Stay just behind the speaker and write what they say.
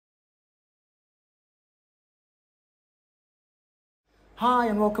Hi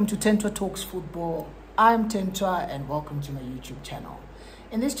and welcome to Tentwa Talks Football. I'm Tentwa and welcome to my YouTube channel.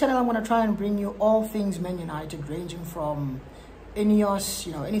 In this channel, I'm going to try and bring you all things Man United, ranging from Ineos,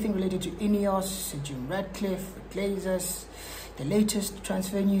 anything related to Ineos, Sir Jim Ratcliffe, the Glazers, the latest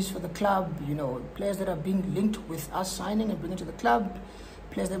transfer news for the club, players that are being linked with us signing and bringing to the club,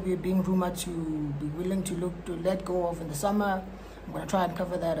 players that we're being rumored to be willing to let go of in the summer. I'm going to try and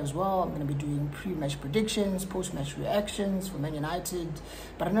cover that as well. I'm going to be doing pre-match predictions, post-match reactions for Man United.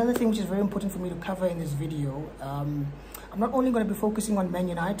 But another thing which is very important for me to cover in this video, I'm not only going to be focusing on Man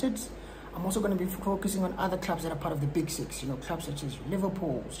United, I'm also going to be focusing on other clubs that are part of the Big Six, clubs such as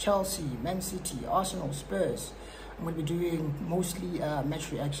Liverpool, Chelsea, Man City, Arsenal, Spurs. I'm going to be doing mostly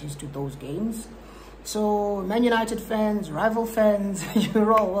match reactions to those games. So Man United fans, rival fans,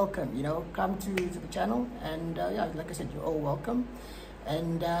 you're all welcome, come to the channel, and yeah, like I said, you're all welcome.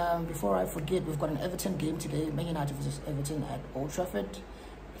 And before I forget, we've got an Everton game today, Man United versus Everton at Old Trafford.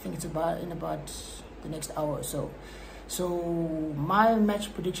 I think it's in about the next hour or so. So my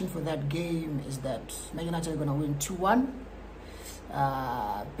match prediction for that game is that Man United are going to win 2-1.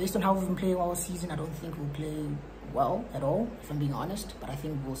 Based on how we've been playing all season, I don't think we'll play well at all, if I'm being honest, but I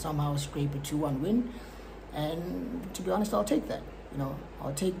think we'll somehow scrape a 2-1 win, and to be honest, I'll take that.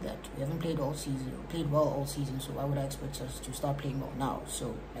 I'll take that. We haven't played all season, played well all season, so why would I expect us to start playing well now?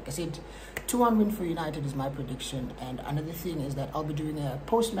 So like I said, 2-1 win for United is my prediction. And another thing is that I'll be doing a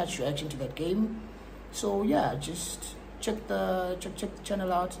post-match reaction to that game, so yeah, just check the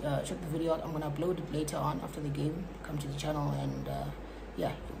channel out, check the video out. I'm gonna upload it later on after the game. Come to the channel and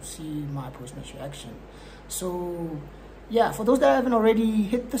yeah, you'll see my post-match reaction. So yeah, for those that haven't already,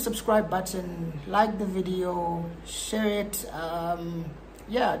 hit the subscribe button, like the video, share it.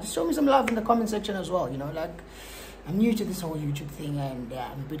 Yeah, just show me some love in the comment section as well. I'm new to this whole YouTube thing, and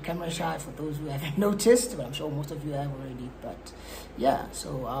I'm a bit camera shy for those who haven't noticed, but I'm sure most of you have already. But yeah,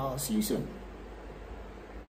 so I'll see you soon.